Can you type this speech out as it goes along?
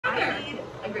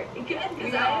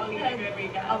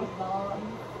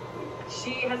long.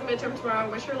 She has a midterm tomorrow.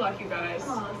 Wish her luck, you guys.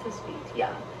 Oh, that's so sweet.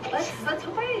 Yeah. Let's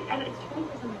hope and it's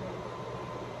 20%.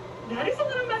 That is a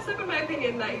little messed up in my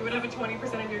opinion that you would have a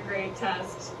 20% of your grade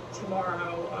test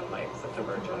tomorrow on like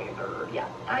September 23rd. Yeah,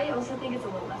 I also think it's a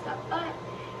little messed up, but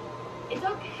it's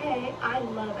okay. I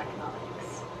love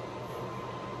economics.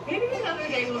 Maybe another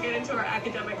day we'll get into our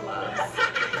academic loves.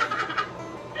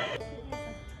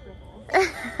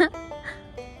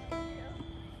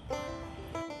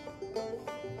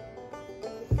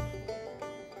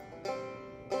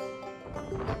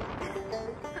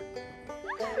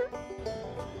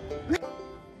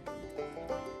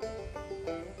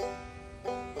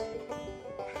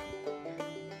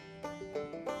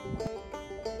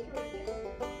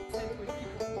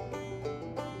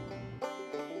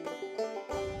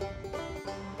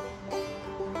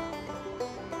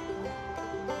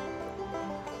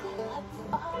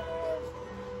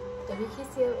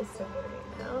 WKCO is so good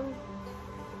right now.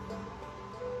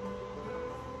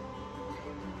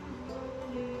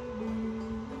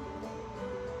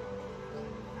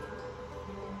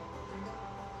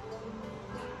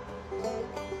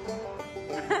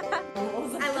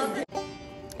 I love it.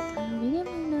 I'm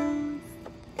reading my nose.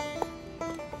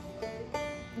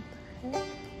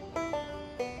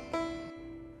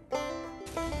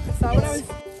 I saw what I was.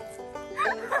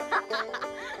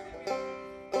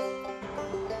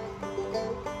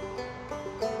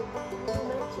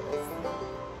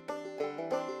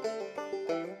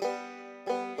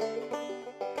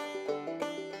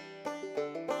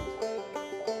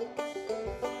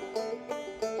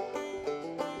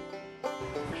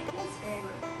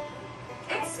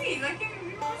 It's sweet. Like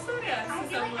you want to slow down. I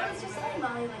feel like I was just telling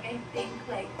Molly, like I think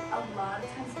like a lot of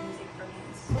times music for me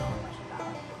is so much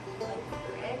about like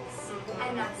lyrics,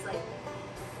 and that's like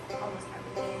almost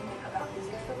everything about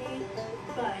music for me.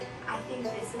 But I think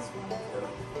this is one of the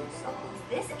like few songs.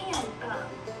 This and In a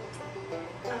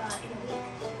Week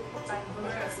by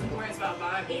Blue. Where it's about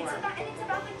vibe. It's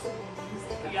about like the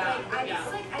music. Yeah, Like, I yeah.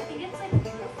 just like I think it's like